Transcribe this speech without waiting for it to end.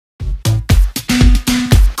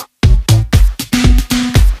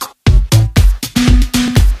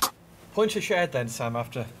Points shared then, Sam,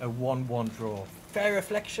 after a 1-1 draw. Fair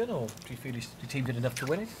reflection, or do you feel your team did enough to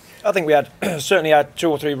win it? I think we had certainly had 2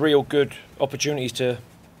 or 3 real good opportunities to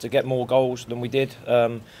get more goals than we did.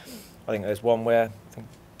 I think there's one where I think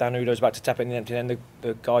Dan Udo's about to tap it in the empty end.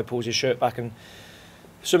 The guy pulls his shirt back, and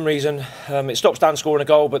for some reason it stops Dan scoring a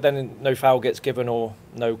goal, but then no foul gets given or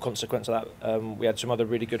no consequence of that. We had some other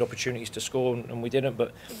really good opportunities to score, and we didn't.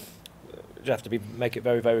 But you have to make it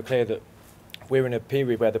very, very clear that we're in a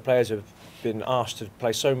period where the players have been asked to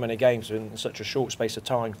play so many games in such a short space of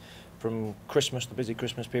time, from Christmas, the busy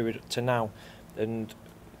Christmas period, to now. And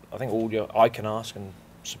I think all I can ask, and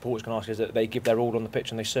supporters can ask, is that they give their all on the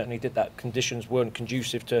pitch, and they certainly did that. Conditions weren't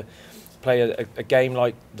conducive to play a game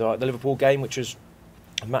like the Liverpool game, which was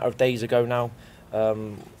a matter of days ago now.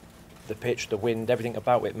 The pitch, the wind, everything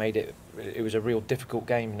about it made it was a real difficult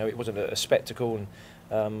game. You know, it wasn't a spectacle,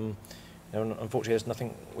 and you know, unfortunately there's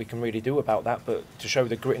nothing we can really do about that, but to show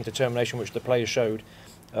the grit and determination which the players showed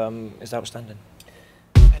is outstanding.